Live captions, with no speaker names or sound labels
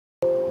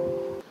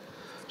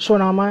So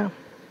நாம்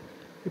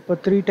இப்போ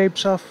 3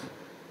 types of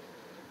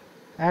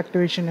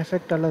activation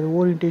effect அல்லது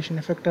ஓரியன்டேஷன்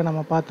எஃபெக்டை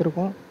நம்ம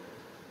பார்த்துருக்கோம்.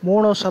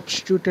 மோனோ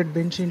சப்ஸ்டிடியூட்டட்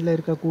பென்சீனில்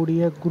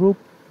இருக்கக்கூடிய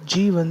குரூப்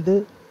ஜி வந்து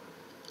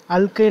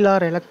alkyl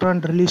R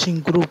electron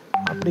releasing group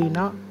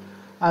அப்படின்னா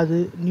அது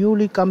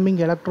நியூலி கம்மிங்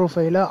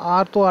எலக்ட்ரோஃபைலை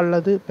ஆர்த்தோ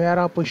அல்லது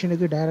பேரா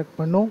பொசிஷனுக்கு டைரக்ட்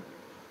பண்ணும்.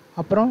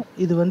 அப்புறம்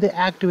இது வந்து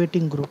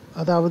ஆக்டிவேட்டிங் குரூப்,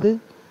 அதாவது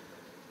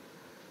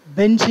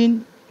பென்சீன்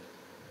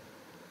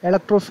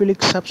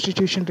எலக்ட்ரோஃபிலிக்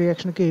சப்ஸ்டிடியூஷன்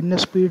ரியாக்ஷனுக்கு என்ன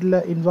ஸ்பீடில்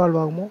இன்வால்வ்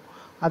ஆகுமோ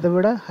அதை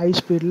விட ஹை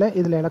ஸ்பீடில்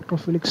இதில்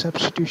எலக்ட்ரோஃபிலிக்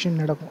சப்ஸ்டிடியூஷன்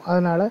நடக்கும்.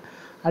 அதனால்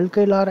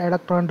alkyl R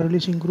electron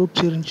releasing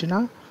groups இருந்துச்சுன்னா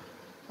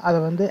அதை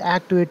வந்து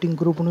ஆக்டிவேட்டிங்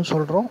குரூப்னு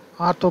சொல்கிறோம்.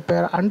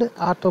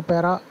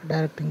 Ortho para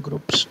directing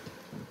groups.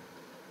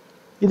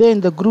 இதே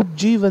இந்த குரூப்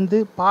ஜி வந்து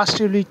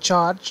பாசிட்டிவ்லி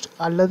சார்ஜ்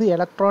அல்லது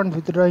எலக்ட்ரான்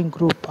வித்ட்ராயிங்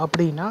குரூப்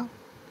அப்படின்னா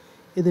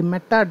இது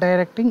meta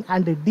directing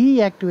and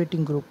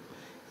deactivating group.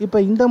 இப்போ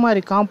இந்த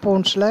மாதிரி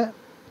காம்பவுண்ட்ஸில்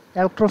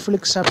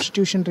எலக்ட்ரோஃபிலிக்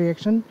சப்ஸ்டிடியூஷன்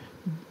ரியாக்ஷன்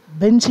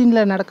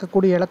பென்சீனில்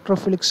நடக்கக்கூடிய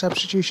எலக்ட்ரோஃபிலிக்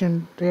சப்ஸ்டிடியூஷன்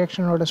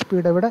ரியாக்ஷனோட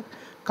ஸ்பீடை விட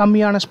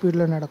கம்மியான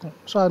ஸ்பீடில் நடக்கும்.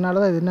 ஸோ அதனால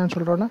தான் இது என்னன்னு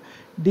சொல்கிறோன்னா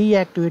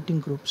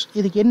டீஆக்டிவேட்டிங் குரூப்ஸ்.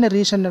 இதுக்கு என்ன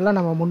ரீசன் எல்லாம்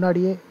நம்ம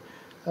முன்னாடியே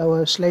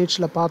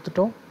ஸ்லைட்ஸில்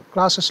பார்த்துட்டோம்,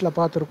 கிளாஸஸில்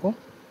பார்த்துருக்கோம்.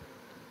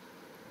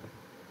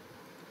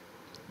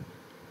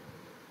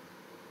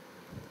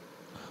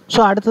 ஸோ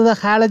அடுத்ததாக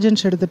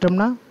ஹாலஜன்ஸ்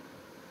எடுத்துட்டோம்னா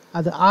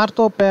அது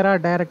ortho para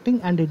directing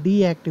and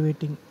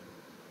deactivating.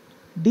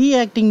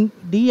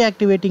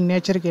 Deactivating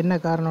நேச்சருக்கு என்ன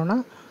காரணம்னா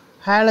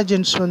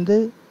ஹாலஜன்ஸ் வந்து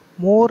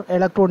மோர்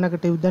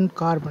எலக்ட்ரோநெகட்டிவ் தென்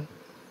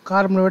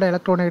கார்பனை விட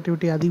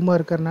எலக்ட்ரோநெகட்டிவிட்டி அதிகமாக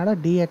இருக்கிறதுனால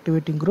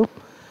டீஆக்டிவேட்டிங் குரூப்.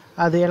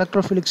 அது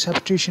எலக்ட்ரோஃபிலிக்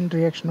சப்ஸ்டிடியூஷன்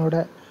ரியாக்ஷனோட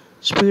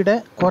ஸ்பீடை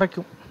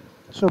குறைக்கும்.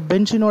 ஸோ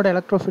பென்சீனோட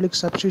எலக்ட்ரோஃபிலிக்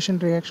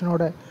சப்ஸ்டிடியூஷன்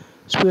ரியாக்ஷனோட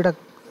ஸ்பீடை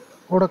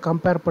கூட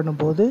கம்பேர்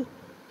பண்ணும்போது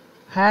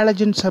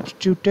halogen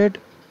substituted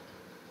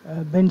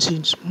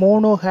பென்சீன்ஸ்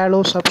mono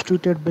Halo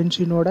substituted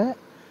பென்சீனோட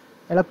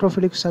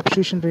electrophilic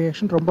substitution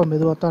reaction ரொம்ப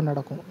மெதுவாக தான்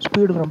நடக்கும்,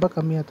 ஸ்பீடு ரொம்ப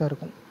கம்மியாக தான்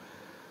இருக்கும்.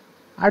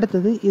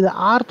 அடுத்தது இது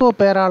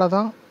ஆர்த்தோபேரால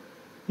தான்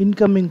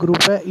இன்கமிங்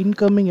குரூப்பை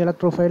இன்கமிங்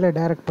எலக்ட்ரோஃபைலை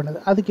டைரக்ட் பண்ணுது.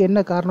 அதுக்கு என்ன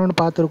காரணம்னு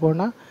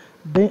பார்த்துருக்கோன்னா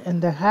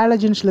இந்த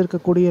ஹாலஜன்ஸில்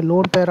இருக்கக்கூடிய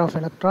லோன் பேர் ஆஃப்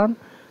எலக்ட்ரான்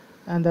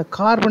அந்த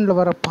கார்பனில்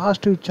வர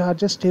பாசிட்டிவ்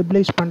சார்ஜை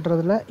ஸ்டெபிலைஸ்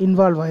பண்ணுறதுல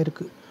இன்வால்வ்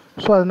ஆகிருக்கு.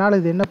 ஸோ அதனால்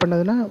இது என்ன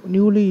பண்ணுதுன்னா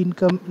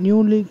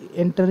நியூலி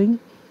என்டரிங்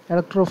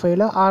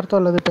எலக்ட்ரோஃபைலை ஆர்த்தோ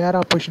அல்லது பேரா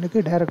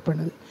பொசிஷனுக்கு டைரக்ட்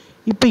பண்ணுது.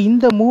 இப்போ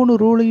இந்த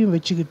 3 ரூலையும்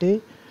வச்சுக்கிட்டு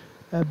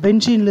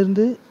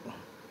பென்சீன்லேருந்து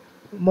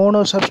mono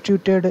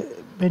substituted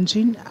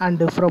benzene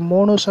and from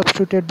mono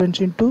substituted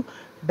benzene to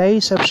tie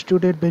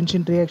substituted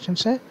benzene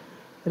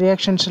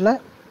ரியாக்ஷன்ஸில்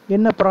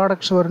என்ன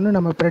ப்ராடக்ட்ஸ் வரும்னு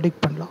நம்ம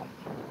ப்ரெடிக்ட் பண்ணலாம்.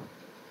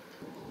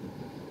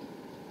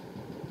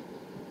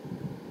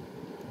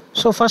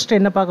 ஸோ ஃபஸ்ட்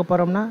என்ன பார்க்க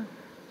போகிறோம்னா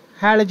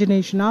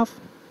halogenation of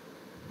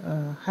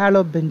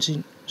hollow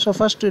benzene. So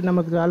first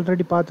நமக்கு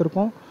ஆல்ரெடி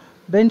பார்த்துருக்கோம்,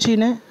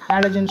 பென்சீனை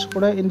ஹாலஜன்ஸ்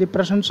கூட இந்த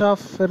presence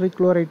of ferric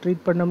chloride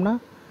treat பண்ணோம்னா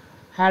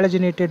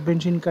ஹாலஜினேட்டட்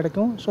பென்சீன்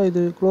கிடைக்கும். ஸோ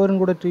இது குளோரின்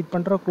கூட ட்ரீட்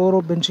பண்ணுற குளோரோ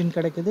பென்சீன்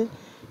கிடைக்குது.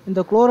 இந்த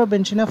குளோரோ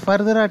பென்சீனை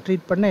ஃபர்தராக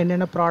ட்ரீட் பண்ண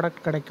என்னென்ன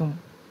ப்ராடக்ட் கிடைக்கும்?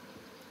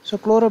 ஸோ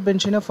குளோரோ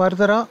பென்சீனை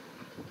ஃபர்தராக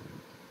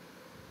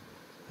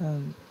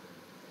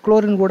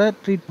குளோரின் கூட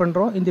ட்ரீட்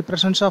பண்ணுறோம் இந்த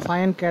ப்ரெசன்ஸ் ஆஃப்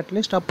அயன்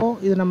கேட்டலிஸ்ட். அப்போது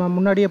இது நம்ம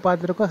முன்னாடியே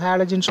பார்த்துருக்கோம்,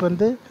 ஹாலஜன்ஸ்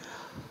வந்து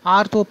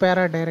ஆர்த்தோ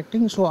பேரா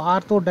directing. So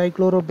ortho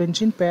dichloro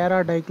benzene பேரா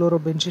டைக்ளோரோ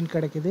பென்சீன்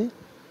கிடைக்குது.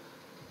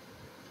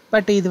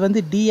 பட் இது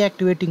வந்து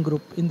டீஆக்டிவேட்டிங்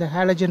குரூப். இந்த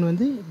ஹாலஜன்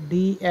வந்து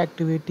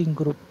டீஆக்டிவேட்டிங்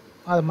குரூப்,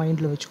 அதை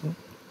மைண்டில் வச்சுக்கணும்.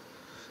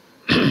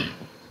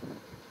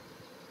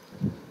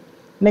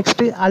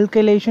 Next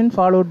alkylation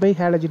followed by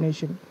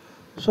halogenation.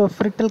 So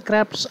ஃப்ரிட்டல்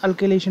graphs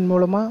alkylation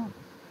மூலமாக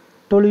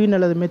டொலுவின்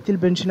அல்லது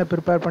மெத்தில் பென்சீனை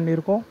ப்ரிப்பேர்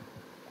பண்ணியிருக்கோம்.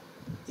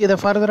 இதை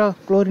ஃபர்தராக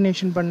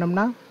குளோரினேஷன்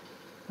பண்ணோம்னா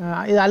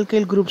இது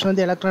அல்கைல் குரூப்ஸ்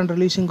வந்து எலக்ட்ரான்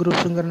ரிலீசிங்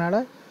குரூப்ஸுங்கிறனால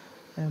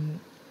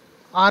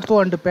ஆர்த்தோ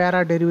அண்டு பேரா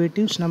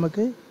டெரிவேட்டிவ்ஸ்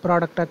நமக்கு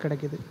ப்ராடக்டாக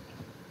கிடைக்குது.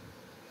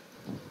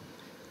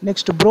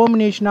 Next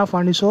bromination of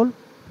anisole.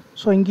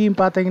 So இங்கேயும்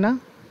பார்த்தீங்கன்னா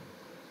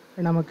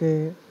நமக்கு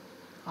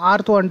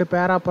ஆர்த்தோ அண்டு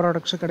பேரா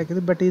ப்ராடக்ட்ஸு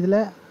கிடைக்குது. பட் இதில்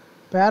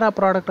பேரா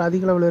ப்ராடக்ட்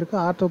அதிக அளவில்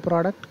இருக்குது, ஆர்த்தோ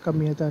ப்ராடக்ட்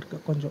கம்மியாக தான்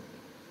இருக்குது கொஞ்சம்.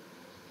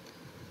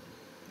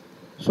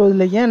 ஸோ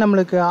இதில் ஏன்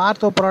நம்மளுக்கு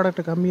ஆர்த்தோ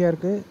ப்ராடக்ட் கம்மியாக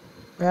இருக்குது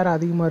பேரா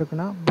அதிகமாக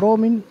இருக்குன்னா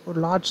புரோமின் ஒரு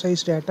லார்ஜ்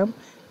சைஸ்டு ஆட்டம்.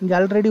 இங்கே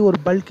ஆல்ரெடி ஒரு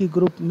பல்கி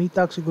குரூப்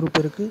மீத்தாக்சி குரூப்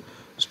இருக்குது.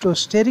 ஸோ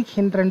ஸ்டெரிக்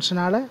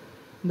ஹிண்ட்ரன்ஸ்னால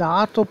இந்த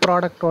ஆர்த்தோ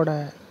ப்ராடக்டோட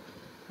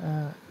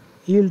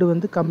ஈல்டு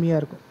வந்து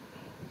கம்மியாக இருக்கும்.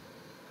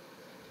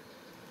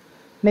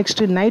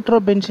 நெக்ஸ்ட்டு நைட்ரோ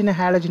பென்சீனை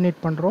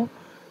ஹாலஜினேட் பண்ணுறோம்.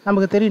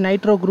 நமக்கு தெரியும்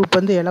நைட்ரோ குரூப்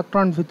வந்து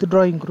எலக்ட்ரான்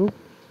வித்ட்ராயிங் குரூப்.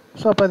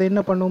 ஸோ அப்போ அது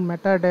என்ன பண்ணும்,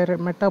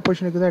 மெட்டா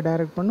பொசிஷனுக்கு தான்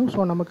டைரக்ட் பண்ணும். ஸோ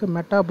நமக்கு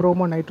மெட்டா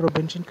ப்ரோமோ நைட்ரோ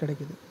பென்சீன்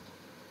கிடைக்குது.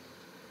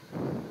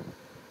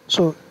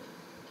 ஸோ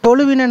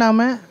டொலுவினை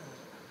நாம்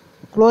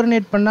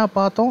குளோரினேட் பண்ணால்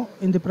பார்த்தோம்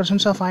இந்த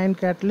presence of iron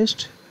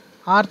catalyst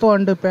ortho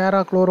and பேரா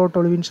குளோரோ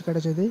டொலுவின்ஸ்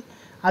கிடைச்சது.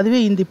 அதுவே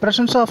இந்த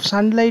ப்ரெசன்ஸ் ஆஃப்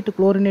சன்லைட்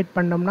குளோரினேட்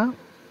பண்ணோம்னா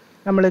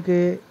நம்மளுக்கு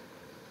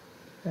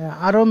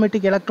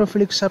aromatic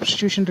electrophilic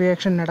substitution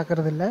reaction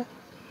நடக்கிறதில்ல.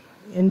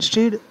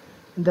 Instead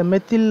இந்த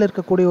மெத்தில்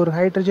இருக்கக்கூடிய ஒரு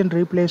ஹைட்ரஜன்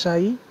ரீப்ளேஸ்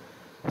ஆகி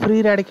ஃப்ரீ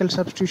ரேடிக்கல்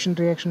சப்ஸ்டிடியூஷன்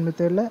ரியாக்ஷன்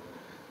மெத்தடில்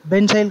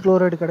பென்சைல்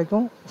குளோரைடு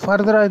கிடைக்கும்.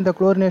 ஃபர்தராக இந்த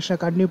குளோரினேஷனை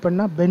கண்டினியூ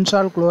பண்ணால்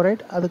பென்சால்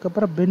குளோரைடு,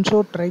 அதுக்கப்புறம் பென்சோ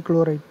ட்ரை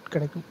குளோரைடு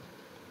கிடைக்கும்.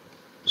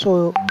 ஸோ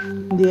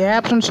இந்த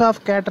ஆப்சன்ஸ் ஆஃப்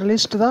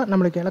கேட்டலிஸ்ட் தான்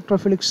நம்மளுக்கு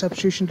எலக்ட்ரோஃபிலிக்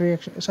சப்ஸ்டியூஷன்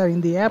ரியாக்ஷன், சாரி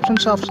இந்த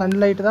ஆப்சன்ஸ் ஆஃப்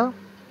சன்லைட் தான்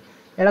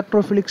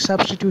எலக்ட்ரோஃபிலிக்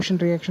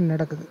சப்ஸ்டியூஷன் ரியாக்ஷன்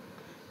நடக்குது.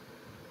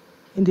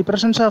 இன் தி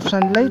பிரசன்ஸ் ஆஃப்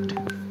சன்லைட்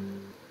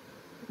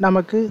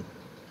நமக்கு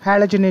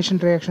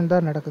ஹாலஜனேஷன் ரியாக்ஷன்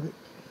தான் நடக்குது.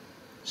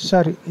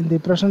 Sorry, in the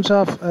presence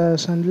of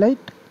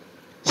sunlight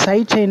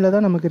side செயினில்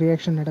தான் நமக்கு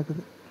ரியாக்ஷன்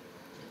நடக்குது.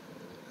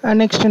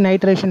 நெக்ஸ்ட்டு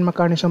நைட்ரேஷன்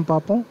மெக்கானிசம்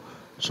பார்ப்போம்.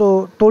 ஸோ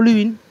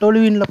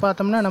டொலுவினில்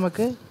பார்த்தோம்னா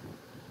நமக்கு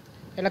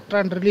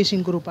electron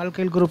releasing group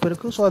alkyl group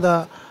இருக்குது. ஸோ அதை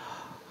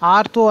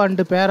ஆர்த்தோ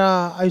அண்டு பேரா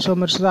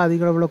ஐசோமர்ஸ் தான்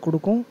அதிக அளவில்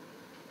கொடுக்கும்.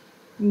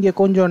 இங்கே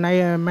கொஞ்சம்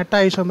மெட்டா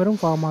ஐசோமரும்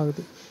ஃபார்ம்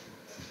ஆகுது.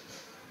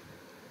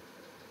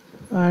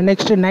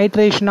 Next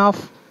nitration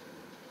of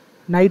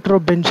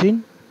nitrobenzene.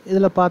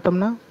 இதில்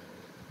பார்த்தோம்னா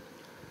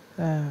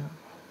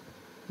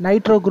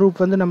நைட்ரோ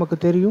குரூப் வந்து நமக்கு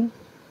தெரியும்,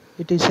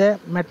 it is a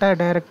meta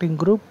directing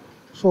group.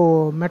 So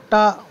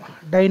meta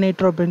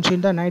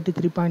டைநைட்ரோபென்சின் தான்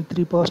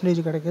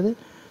 93.3% கிடைக்கிது.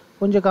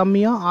 கொஞ்சம்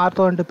கம்மியாக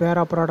ஆர்த்தோ அண்டு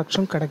பேரா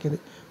ப்ராடக்ட்ஸும் கிடைக்கிது.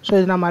 ஸோ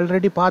இது நம்ம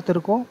ஆல்ரெடி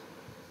பார்த்துருக்கோம்.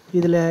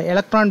 இதில்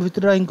எலக்ட்ரான்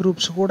வித்ட்ராயிங்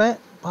குரூப்ஸ் கூட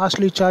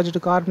பாசிட்டிவ்லி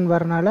சார்ஜ்டு கார்பன்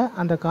வரனால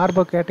அந்த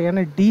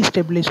கார்போகேட்டையானை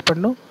டீஸ்டெபிலைஸ்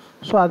பண்ணும்.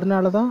 ஸோ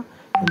அதனால தான்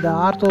இந்த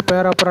ஆர்த்தோ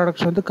பேரா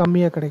ப்ராடக்ட்ஸ் வந்து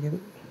கம்மியாக கிடைக்கிது.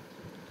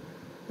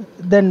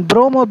 தென்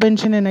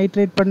ப்ரோமோபென்சினை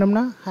நைட்ரேட்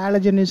பண்ணோம்னா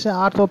ஹாலஜன் இஸ்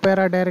ஆர்த்தோ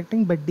பேரா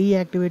directing but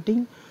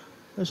deactivating.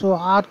 So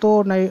ortho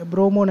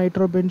promo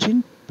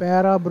nitrobenzene,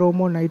 பேரா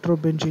ப்ரோமோ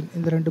நைட்ரோபென்சின்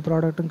இந்த 2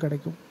 ப்ராடக்ட்டும்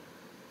கிடைக்கும்.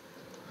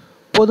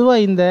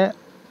 பொதுவாக இந்த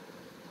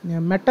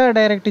மெட்டா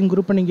டைரக்டிங்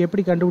குரூப்பை நீங்கள்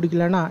எப்படி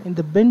கண்டுபிடிக்கலன்னா,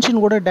 இந்த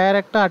பென்சின் கூட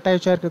டைரெக்டாக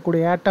அட்டாச்சாக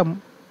இருக்கக்கூடிய ஆட்டம்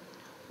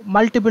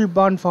மல்டிபிள்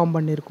பாண்ட் ஃபார்ம்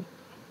பண்ணியிருக்கும்.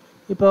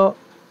 இப்போது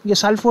இங்கே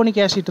சல்ஃபோனிக்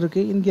ஆசிட்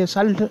இருக்குது, இங்கே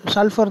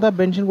சல்ஃபர் தான்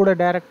பென்சின் கூட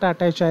டைரெக்டாக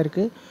அட்டாச்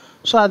ஆகிருக்கு.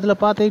 ஸோ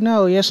அதில் பார்த்தீங்கன்னா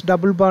எஸ்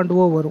டபுள்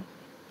பாண்டுவோ வரும்.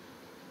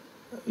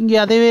 இங்கே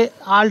அதே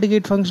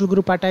ஆல்டிகேட் ஃபங்க்ஷனல்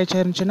குரூப் அட்டாச்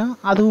ஆயிருந்துச்சுன்னா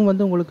அதுவும்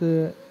வந்து உங்களுக்கு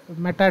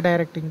மெட்டா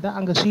டைரக்டிங் தான்,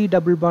 அங்கே சி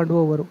டபுள்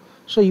பாண்டுவோ வரும்.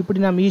 ஸோ இப்படி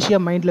நம்ம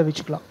ஈஸியாக மைண்டில்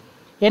வச்சுக்கலாம்.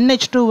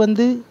 NH2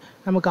 வந்து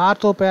நமக்கு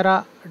ஆர்த்தோ பேரா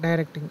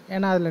டைரக்டிங்,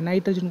 ஏன்னா அதில்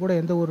நைட்ரஜன் கூட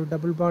எந்த ஒரு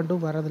டபுள்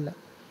பாண்டும் வரதில்லை.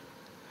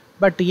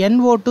 பட்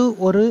NO2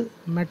 ஒரு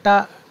மெட்டா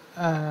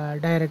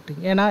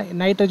டைரக்டிங், ஏன்னா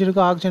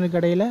நைட்ரஜனுக்கும் ஆக்சிஜனுக்கு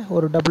இடையில்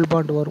ஒரு டபுள்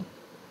பாண்ட் வரும்.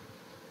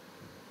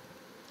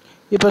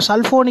 இப்போ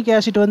சல்ஃபோனிக்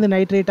ஆசிட் வந்து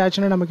நைட்ரேட்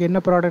ஆச்சுன்னா நமக்கு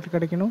என்ன ப்ராடக்ட்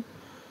கிடைக்கணும்?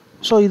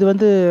 ஸோ இது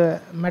வந்து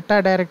மெட்டா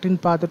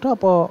டைரக்டின்னு பார்த்துட்டோம்.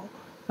 அப்போது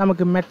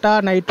நமக்கு meta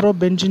nitro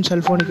benzene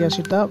sulphonic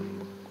acid தான்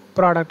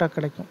ப்ராடக்டாக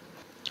கிடைக்கும்.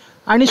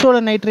 அனிசோலை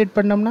நைட்ரேட்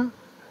பண்ணோம்னா,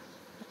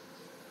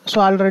 ஸோ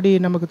ஆல்ரெடி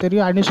நமக்கு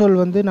தெரியும் அனிசோல்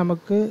வந்து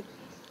நமக்கு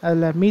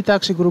அதில்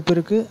மீத்தாக்சி குரூப்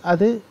இருக்குது,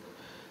 அது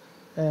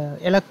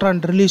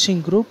எலக்ட்ரான்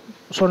ரிலீசிங் குரூப்.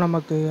 ஸோ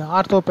நமக்கு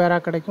ஆர்த்தோ பேரா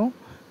கிடைக்கும்.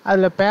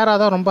 அதில் பேரா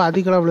தான் ரொம்ப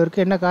அதிக அளவில்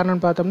இருக்குது. என்ன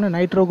காரணம்னு பார்த்தோம்னா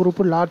nitro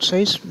group large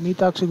size,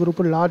 methoxy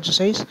group large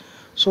size.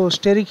 So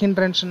steric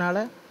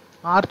ஹிண்ட்ரன்ஸ்னால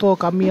ortho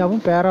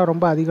கம்மியாகவும் பேரா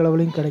ரொம்ப அதிக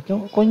அளவுலையும்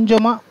கிடைக்கும்.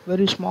 கொஞ்சமாக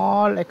வெரி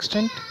ஸ்மால்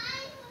எக்ஸ்டென்ட்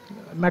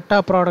மெட்டா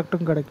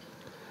ப்ராடக்ட்டும் கிடைக்கும்.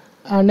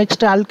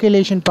 நெக்ஸ்ட்டு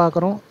அல்கைலேஷன்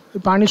பார்க்குறோம்.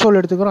 இப்போ அனிசோல்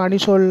எடுத்துக்கிறோம்.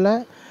 அனிசோலில்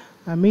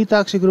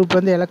மீத்தாக்சி குரூப்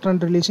வந்து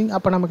எலக்ட்ரான் ரிலீசிங்.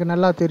 அப்போ நமக்கு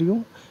நல்லா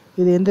தெரியும்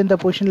இது எந்தெந்த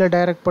பொசிஷனில்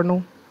டைரக்ட்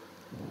பண்ணும்,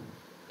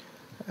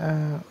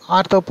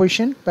 ஆர்த்தோ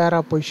பொசிஷன், பேரா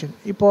பொசிஷன்.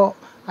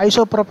 இப்போது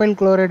ஐசோப்ரோபைல்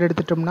குளோரைடு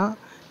எடுத்துட்டோம்னா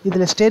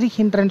இதில் steric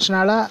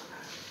ஹிண்ட்ரன்ஸ்னால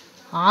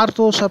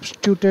ortho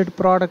substituted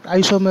product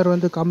isomer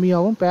வந்து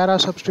கம்மியாகவும் பேரா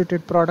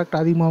சப்ஸ்டியூட்டட் ப்ராடக்ட்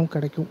அதிகமாகவும்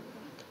கிடைக்கும்.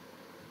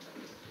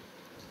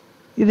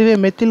 இதுவே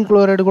மெத்தில்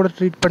குளோரைடு கூட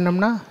ட்ரீட்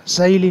பண்ணோம்னா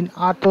சைலின்,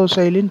 ஆர்த்தோ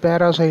சைலின்,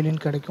 பேரா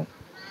சைலின் கிடைக்கும்.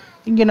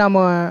 இங்கே நாம்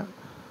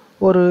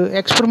ஒரு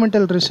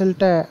எக்ஸ்பெரிமெண்டல்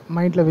ரிசல்ட்டை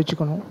மைண்டில்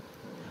வச்சுக்கணும்.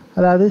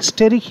 அதாவது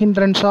steric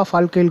hindrance of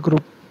alkyl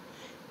group.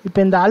 இப்போ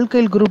இந்த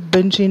அல்கைல் குரூப்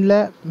பென்சீனில்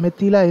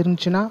மெத்திலாக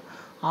இருந்துச்சுன்னா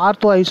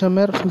ஆர்த்தோ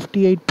ஐசோமர்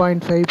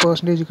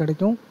 58.5%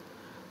 கிடைக்கும்.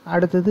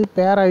 அடுத்தது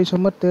பேரா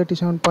ஐசோமர்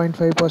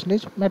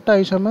 37.5%, மெட்டா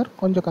ஐசோமர்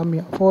கொஞ்சம்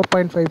கம்மியாக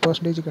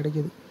 4.5%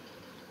 கிடைக்கிது.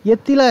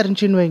 எத்திலாக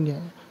இருந்துச்சுன்னு வைங்க,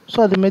 ஸோ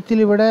அது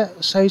மெத்திலை விட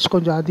சைஸ்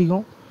கொஞ்சம்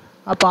அதிகம்.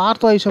 அப்போ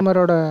ஆர்த்தோ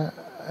ஐசோமரோட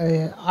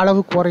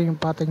அளவு குறையும்,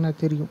 பார்த்திங்கன்னா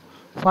தெரியும்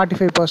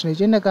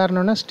 45%. என்ன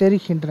காரணம்னா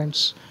ஸ்டெரிக்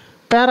ஹிண்ட்ரன்ஸ்.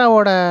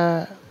 பேராவோட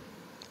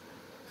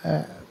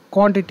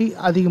குவான்டிட்டி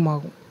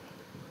அதிகமாகும்,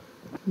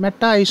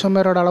 மெட்டா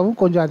ஐசோமரோட அளவும்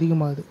கொஞ்சம்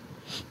அதிகமாகுது.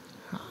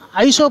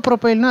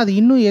 ஐசோப்ரோபைல்னால் அது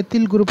இன்னும்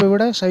எத்தில் குரூப்பை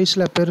விட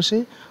சைஸில் பெருசு.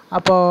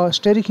 அப்போ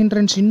ஸ்டெரிக்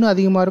ஹிண்ட்ரன்ஸ் இன்னும்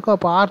அதிகமாக இருக்கும்.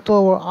 அப்போ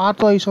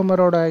ஆர்த்தோ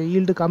ஐசோமரோட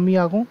ஈல்டு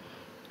கம்மியாகும்,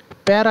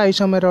 பேரா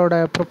ஐசோமரோட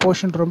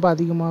ப்ரொப்போர்ஷன் ரொம்ப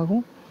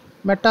அதிகமாகும்,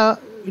 மெட்டா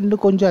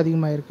இன்னும் கொஞ்சம்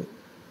அதிகமாக இருக்குது.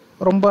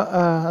 ரொம்ப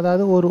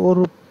அதாவது ஒரு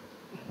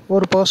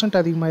 1%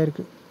 அதிகமாக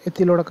இருக்குது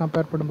எத்திலோட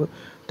கம்பேர் பண்ணும்போது.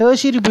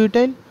 Tertiary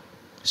butyl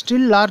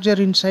still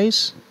larger in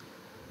size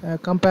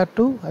compare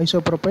to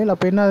isopropyl.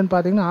 அப்போ என்ன ஆகுதுன்னு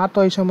பார்த்தீங்கன்னா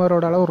ஆர்த்தோ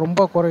ஐசோமரோட அளவு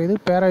ரொம்ப குறையுது,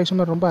 பேரா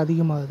ஐசோமர் ரொம்ப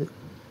அதிகமாகுது.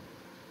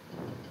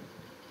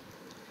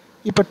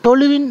 இப்போ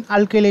டொலுவின்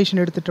அல்கைலேஷன்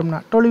எடுத்துட்டோம்னா,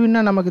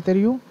 டொலுவின்னா நமக்கு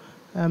தெரியும்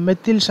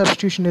மெத்தில்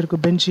சப்ஸ்டியூஷன்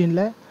இருக்குது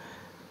பென்சீனில்.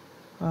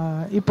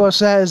 இப்போ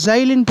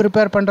சைலின்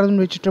ப்ரிப்பேர்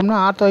பண்ணுறதுன்னு வச்சுட்டோம்னா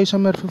ஆர்த்தோ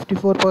ஐசோமர்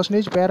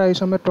 54%, பேரா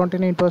ஐசோமர்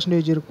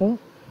 29% இருக்கும்.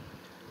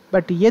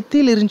 பட்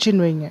எத்தில்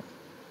இருந்துச்சுன்னு வைங்க,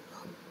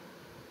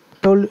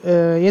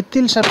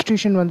 எத்தில்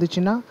சப்ஸ்டியூஷன்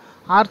வந்துச்சுன்னா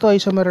ஆர்த்தோ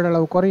ஐசோமரோட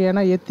அளவு குறையும்.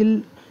 ஏன்னா ethyl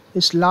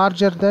is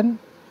larger than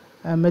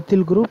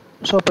methyl group.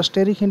 So இப்போ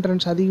ஸ்டெரிக்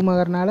ஹிண்ட்ரன்ஸ்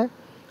அதிகமாகறனால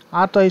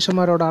ஆர்த்தோ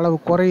ஐசோமரோட அளவு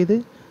குறையுது.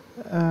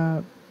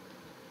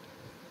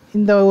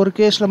 இந்த ஒரு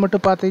கேஸில்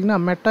மட்டும் பார்த்தீங்கன்னா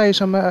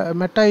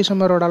மெட்டா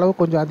ஐசோமரோட அளவு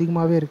கொஞ்சம்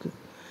அதிகமாகவே இருக்குது.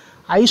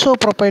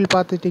 ஐசோப்ரோபைல்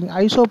பார்த்துட்டிங்க,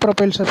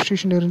 ஐசோப்ரோபைல்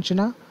சப்ஸ்டியூஷன்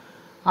இருந்துச்சுன்னா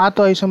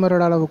ஆர்த்தோ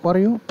ஐசோமரோட அளவு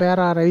குறையும்,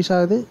 பேரா ரைஸ்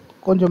ஆகுது,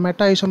 கொஞ்சம்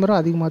மெட்டா ஐசோமரும்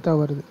அதிகமாக தான்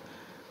வருது.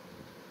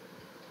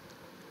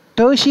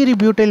 டெர்ஷியரி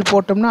பியூட்டைல்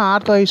போட்டோம்னா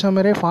ஆர்த்தோ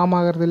ஐசோமரே ஃபார்ம்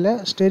ஆகிறது இல்லை.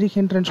 ஸ்டெரிக்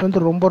ஹிண்ட்ரன்ஸ் வந்து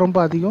ரொம்ப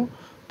அதிகம்,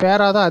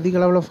 பேரா தான் அதிக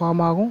அளவில்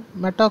ஃபார்ம் ஆகும்,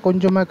 மெட்டா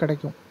கொஞ்சமாக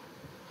கிடைக்கும்.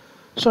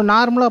 ஸோ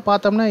நார்மலாக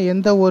பார்த்தோம்னா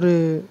எந்த ஒரு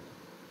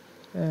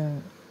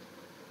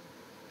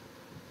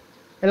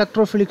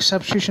எலக்ட்ரோஃபிலிக்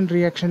சப்ஸ்டியூஷன்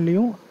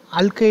ரியாக்ஷன்லேயும்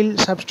அல்கைல்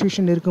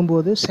சப்ஸ்டியூஷன்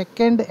இருக்கும்போது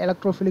second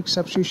electrophilic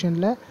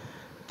சப்ஸ்டியூஷனில்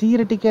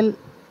theoretical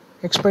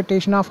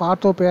expectation of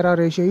ortho பேரா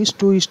ரேஷியோ இஸ்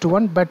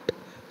 2:1. பட்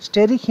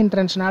ஸ்டெரிக்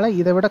ஹிண்ட்ரன்ஸ்னால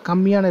இதை விட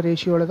கம்மியான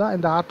ரேஷியோவில் தான்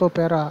இந்த ஆர்த்தோ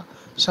பேரா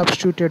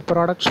சப்ஸ்டியூட்டட்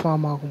ப்ராடக்ட்ஸ்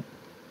ஃபார்ம் ஆகும்.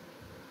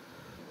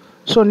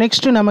 ஸோ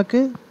நெக்ஸ்ட்டு நமக்கு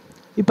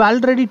இப்போ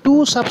ஆல்ரெடி 2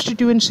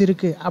 சப்ஸ்டிடியூவன்ட்ஸ்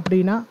இருக்குது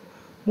அப்படின்னா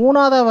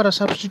மூணாவதாக வர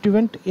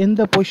சப்ஸ்டிடியூவன்ட்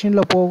எந்த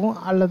பொசிஷனில் போகும்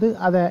அல்லது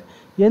அதை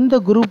எந்த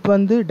குரூப்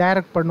வந்து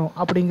டைரக்ட் பண்ணும்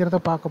அப்படிங்கிறத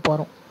பார்க்க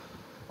போகிறோம்.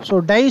 So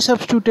tie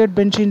substituted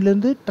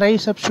பென்சின்லேருந்து try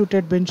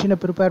substituted பென்சினை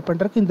prepare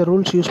பண்ணுறதுக்கு இந்த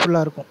ரூல்ஸ்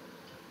யூஸ்ஃபுல்லாக இருக்கும்.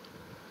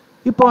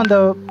 இப்போ அந்த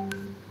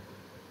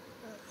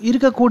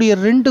இருக்கக்கூடிய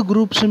 2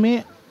 குரூப்ஸுமே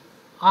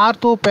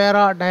ஆர்த்தோ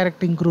பேரா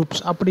டைரக்டிங்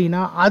குரூப்ஸ்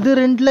அப்படின்னா அது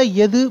ரெண்டில்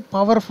எது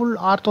பவர்ஃபுல்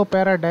ஆர்த்தோ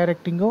பேரா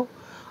டைரக்டிங்கோ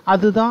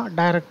அதுதான்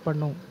டைரக்ட்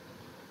பண்ணும்.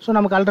 ஸோ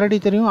நமக்கு ஆல்ரெடி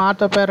தெரியும்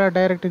ஆர்த்தோ பேரா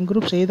டைரக்டிங்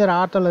குரூப்ஸ் எதர்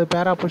ஆர்த்தோ அல்லது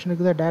பேரா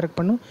பொசிஷனுக்கு தான் டைரக்ட்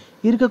பண்ணும்.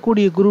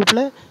 இருக்கக்கூடிய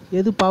குரூப்பில்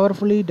எது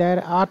பவர்ஃபுல்லி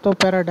ஆர்த்தோ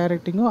பேரா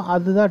டைரக்டிங்கோ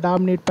அதுதான்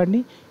டாமினேட் பண்ணி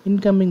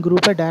இன்கமிங்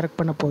குரூப்பை டைரக்ட்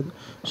பண்ண போகுது.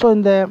 ஸோ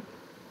இந்த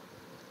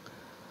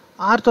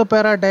ஆர்த்தோ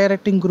பேரா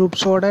டைரக்டிங்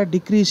குரூப்ஸோட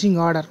டிக்ரீசிங்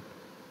ஆர்டர்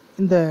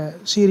இந்த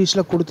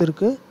சீரீஸில்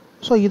கொடுத்துருக்கு.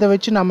 ஸோ இதை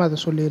வச்சு நம்ம அதை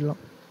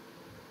சொல்லிடலாம்.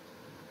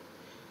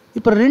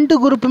 இப்போ 2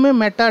 குரூப்புமே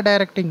மெட்டா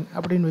டைரக்டிங்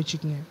அப்படின்னு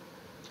வச்சுக்கோங்க.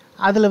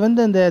 அதில்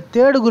வந்து அந்த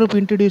தேர்டு குரூப்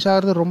இன்ட்ரடியூஸ்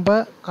ஆகிறது ரொம்ப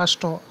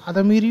கஷ்டம்,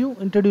 அதை மீறியும்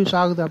இன்ட்ரடியூஸ்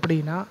ஆகுது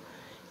அப்படின்னா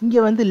இங்கே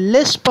வந்து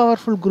லெஸ்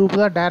பவர்ஃபுல் குரூப்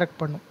தான் டைரக்ட்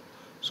பண்ணும்.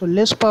 ஸோ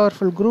லெஸ்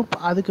பவர்ஃபுல் குரூப்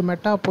அதுக்கு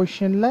மெட்டா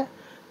பொசிஷனில்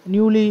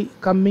நியூலி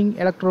கம்மிங்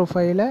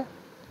எலக்ட்ரோஃபைலை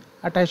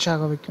அட்டாச்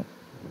ஆக வைக்கும்.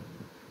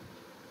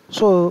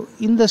 ஸோ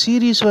இந்த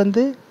சீரீஸ்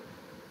வந்து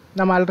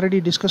நம்ம ஆல்ரெடி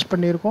டிஸ்கஸ்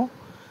பண்ணியிருக்கோம்.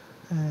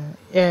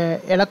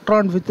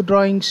 Electron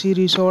withdrawing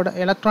சீரீஸோட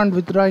electron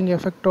withdrawing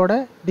எஃபெக்டோட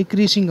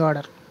decreasing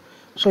order.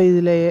 So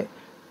இதில்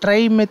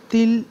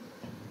ட்ரைமெத்தில்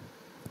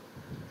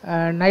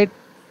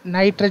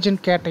நைட்ரஜன்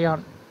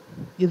கேட்டையான்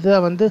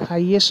இதுதான் வந்து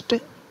ஹையஸ்ட்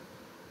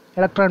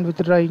எலக்ட்ரான்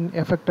வித்ட்ராயிங்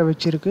எஃபெக்டை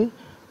வச்சுருக்கு.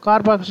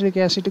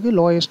 கார்பாக்சிலிக் ஆசிட்டுக்கு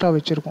லோயஸ்ட்டாக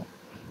வச்சுருக்கோம்.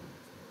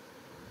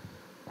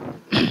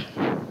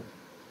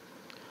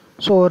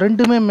 ஸோ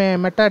ரெண்டுமே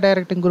மெட்டா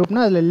டைரக்டிங்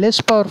குரூப்னால் அதில்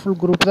லெஸ் பவர்ஃபுல்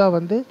குரூப் தான்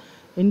வந்து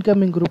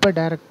இன்கமிங் குரூப்பை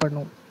டைரக்ட்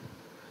பண்ணும்.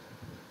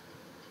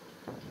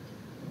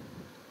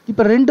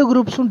 இப்போ 2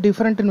 குரூப்ஸும்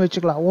டிஃப்ரெண்ட்டுன்னு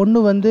வச்சுக்கலாம். ஒன்று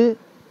வந்து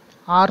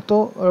ஆர்த்தோ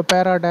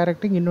பேரா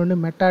டைரக்டிங், இன்னொன்று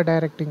மெட்டா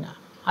டைரக்டிங்.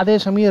 அதே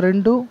சமயம்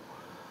ரெண்டும்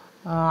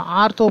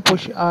ஆர்த்தோ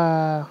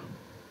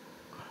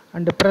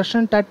அண்ட்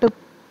ப்ரெசன்ட் அட்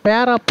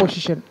பேரா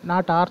பொசிஷன்,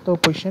 நாட் ஆர்த்தோ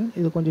பொசிஷன்.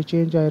 இது கொஞ்சம்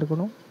சேஞ்ச்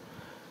ஆகிருக்கணும்.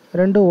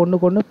 ரெண்டும்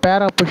ஒன்றுக்கு ஒன்று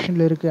பேரா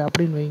பொசிஷனில் இருக்குது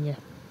அப்படின்னு வைங்க.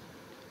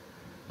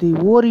 தி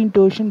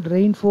ஓரியன்டேஷன்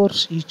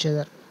ரெயின்ஃபோர்ஸ் ஈச்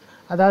அதர்.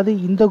 அதாவது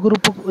இந்த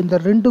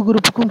 2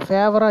 குரூப்புக்கும்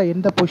ஃபேவராக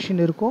எந்த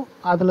பொசிஷன் இருக்கோ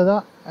அதில்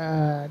தான்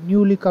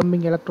நியூலி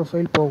கம்மிங்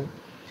எலக்ட்ரோஃபைல் போகும்.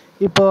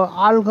 இப்போ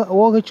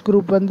OH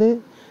குரூப் வந்து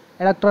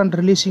எலக்ட்ரான்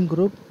ரிலீஸிங்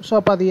குரூப். ஸோ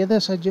அப்போ அது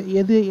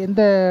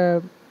எந்த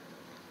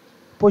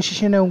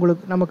பொசிஷனை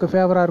நமக்கு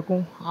ஃபேவராக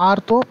இருக்கும்?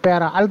 ஆர்த்தோ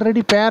பேரா.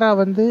 ஆல்ரெடி பேரா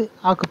வந்து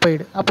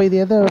ஆக்குப்பைடு. அப்போ இது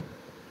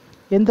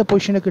எந்த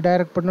பொசிஷனுக்கு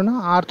டைரக்ட் பண்ணணும்னா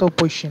ஆர்த்தோ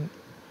பொசிஷன்.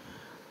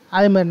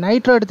 அதேமாதிரி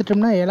நைட்ரோ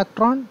எடுத்துட்டோம்னா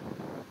எலக்ட்ரான்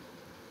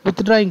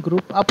வித்ட்ராயிங்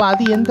குரூப். அப்போ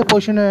அது எந்த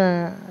பொசிஷனை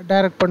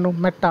டைரக்ட் பண்ணும்?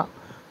 மெட்டா.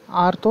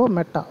 Ortho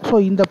meta. ஸோ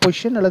இந்த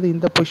பொசிஷன் அல்லது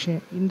இந்த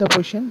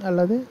பொசிஷன்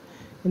அல்லது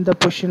இந்த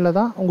பொசிஷனில்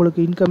தான் உங்களுக்கு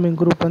இன்கமிங்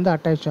குரூப் வந்து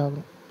அட்டாச்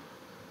ஆகும்.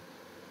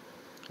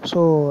 ஸோ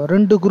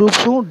 2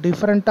 குரூப்ஸும்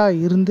டிஃப்ரெண்ட்டாக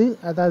இருந்து,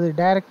 அதாவது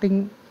டைரக்டிங்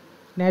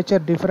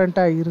நேச்சர்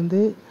டிஃப்ரெண்ட்டாக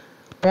இருந்து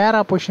பேரா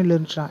பொசிஷனில்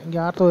இருந்துச்சுன்னா, இங்கே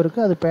ஆர்த்தோ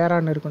இருக்குது அது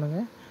பேரான்னு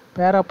இருக்கணுங்க.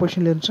 பேரா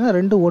பொசிஷனில் இருந்துச்சுன்னா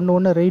ரெண்டும்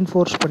ஒன்று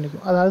ரெயின்ஃபோர்ஸ்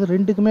பண்ணிக்கும். அதாவது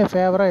ரெண்டுக்குமே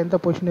ஃபேவராக எந்த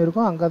பொசிஷன்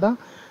இருக்கோ அங்கே தான்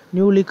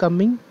நியூலி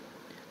கம்மிங்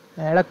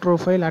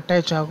எலக்ட்ரோஃபைல்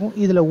அட்டாச் ஆகும்.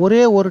 இதில்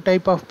ஒரே ஒரு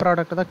டைப் ஆஃப்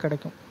ப்ராடக்ட் தான்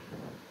கிடைக்கும்.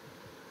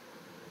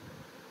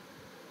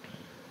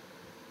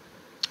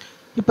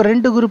 இப்போ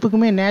 2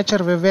 குரூப்புக்குமே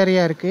நேச்சர்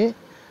வெவ்வேறையாக இருக்குது.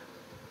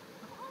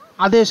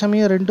 அதே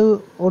சமயம்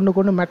ஒன்றுக்கு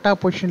ஒன்று மெட்டா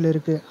பொசிஷனில்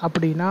இருக்குது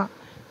அப்படின்னா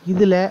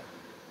இதில்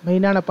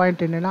மெயினான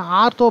பாயிண்ட் என்னென்னா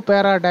ஆர்த்தோ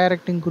பேரா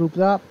டைரக்டிங் குரூப்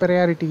தான்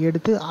ப்ரையாரிட்டி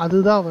எடுத்து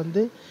அதுதான்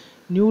வந்து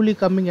நியூலி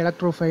கம்மிங்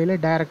எலக்ட்ரோஃபைலை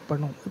டைரக்ட்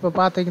பண்ணும். இப்போ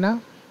பார்த்தீங்கன்னா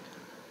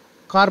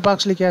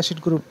கார்பாக்சிலிக்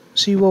ஆசிட் குரூப்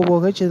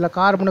COOH, இதில்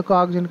கார்பனுக்கும்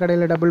ஆக்சிஜன்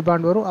கடையில் டபுள்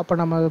பாண்ட் வரும். அப்போ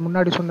நம்ம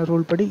முன்னாடி சொன்ன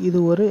ரூல் படி இது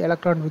ஒரு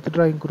electron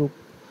withdrawing group.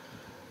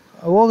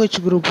 OH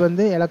group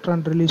வந்து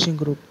எலக்ட்ரான் ரிலீஸிங்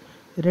குரூப்.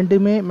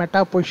 ரெண்டுமே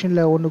மெட்டா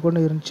பொசிஷனில் ஒன்றுக்கு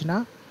ஒன்று இருந்துச்சுன்னா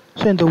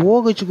ஸோ இந்த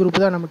OH குரூப்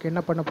தான் நமக்கு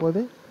என்ன பண்ண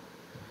போகுது?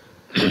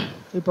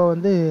 இப்போ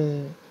வந்து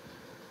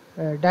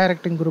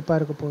டைரக்டிங் குரூப்பாக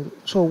இருக்க போகுது.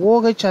 ஸோ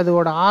OH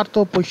அதோட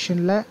ஆர்த்தோ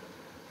பொசிஷனில்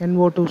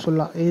NO2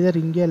 சொல்லலாம், எதர்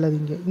இங்கே அல்லது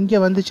இங்கே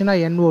வந்துச்சுன்னா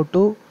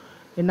NO2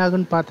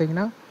 என்னாகுன்னு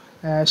பார்த்தீங்கன்னா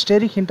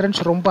ஸ்டெரிக்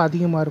ஹிண்ட்ரன்ஸ் ரொம்ப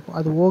அதிகமாக இருக்கும்.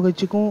 அது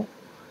OHக்கும்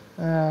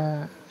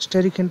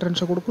ஸ்டெரிக்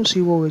ஹிண்ட்ரன்ஸை கொடுக்கும்,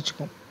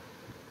 COHக்கும்.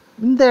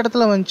 இந்த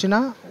இடத்துல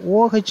வந்துச்சுன்னா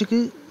OHக்கு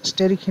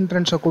ஸ்டெரிக்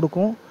ஹிண்ட்ரன்ஸை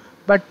கொடுக்கும்,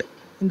 பட்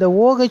இந்த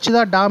OH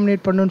தான்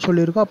டாமினேட் பண்ணுன்னு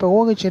சொல்லியிருக்கோம். அப்போ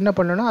OH என்ன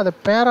பண்ணணும்னா அதை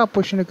பேரா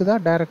பொசிஷனுக்கு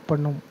தான் டைரக்ட்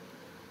பண்ணும்.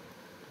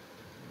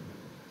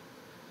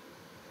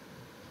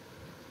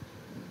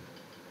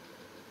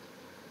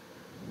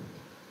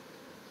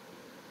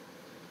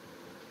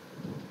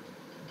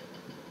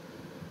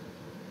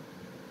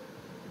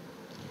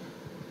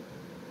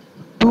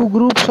 Two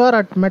groups are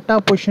at meta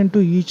position to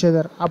each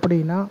other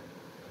அப்படின்னா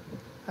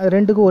அது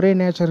ரெண்டுக்கும் ஒரே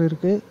நேச்சர்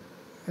இருக்குது.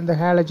 இந்த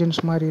ஹேலஜன்ஸ்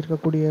மாதிரி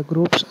இருக்கக்கூடிய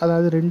குரூப்ஸ்,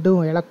 அதாவது ரெண்டும்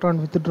எலக்ட்ரான்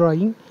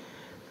வித்ட்ராயிங்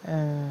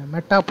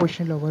மெட்டா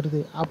பொசிஷனில்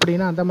வருது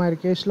அப்படின்னா அந்த மாதிரி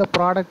கேஸில்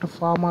ப்ராடக்ட்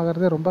ஃபார்ம்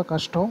ஆகிறது ரொம்ப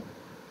கஷ்டம்.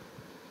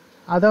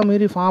 அதை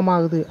மீறி ஃபார்ம்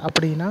ஆகுது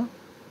அப்படின்னா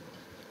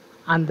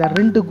அந்த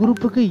ரெண்டு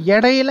குரூப்புக்கு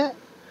இடையில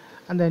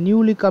அந்த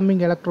நியூலி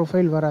கம்மிங்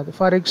எலக்ட்ரோஃபைல் வராது.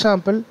 For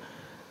example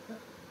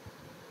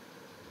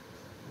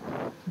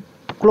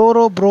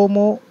chloro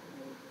promo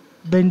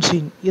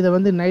benzene இதை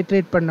வந்து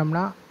நைட்ரேட்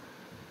பண்ணோம்னா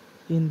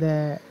இந்த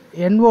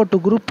NO2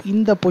 குரூப்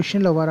இந்த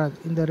பொசிஷனில் வராது,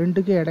 இந்த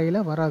ரெண்டுக்கு இடையில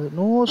வராது.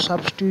 No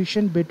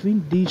substitution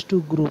between these two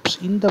groups.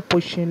 இந்த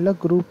பொசிஷனில்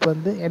குரூப்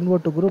வந்து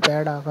NO2 குரூப்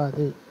ஆட்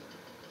ஆகாது.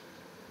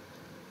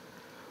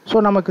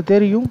 ஸோ நமக்கு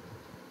தெரியும்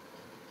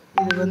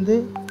இது வந்து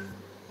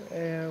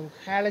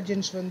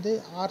ஹேலஜன்ஸ் வந்து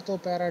ஆர்த்தோ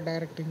பேரா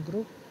டைரக்டிங்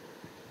குரூப்.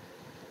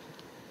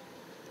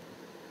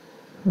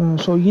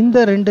 ஸோ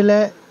இந்த ரெண்டில்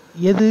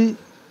எது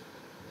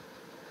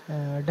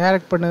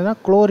டைரக்ட் பண்ணதுன்னா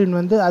குளோரின்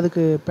வந்து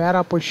அதுக்கு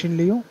பேரா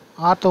பொசிஷன்லேயும்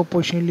ஆர்த்தோ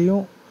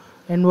பொசிஷன்லேயும்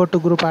NO2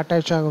 குரூப்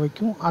அட்டாச் ஆக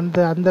வைக்கும்.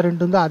 அந்த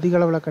ரெண்டும் தான் அதிக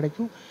அளவில்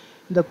கிடைக்கும்.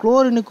 இந்த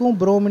குளோரினுக்கும்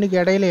புரோமினுக்கு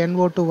இடையில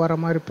NO2 வர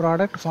மாதிரி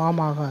ப்ராடக்ட்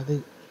ஃபார்ம் ஆகாது.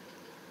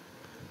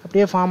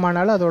 அப்படியே ஃபார்ம்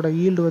ஆனாலும் அதோட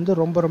ஈல்டு வந்து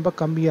ரொம்ப ரொம்ப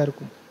கம்மியாக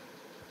இருக்கும்.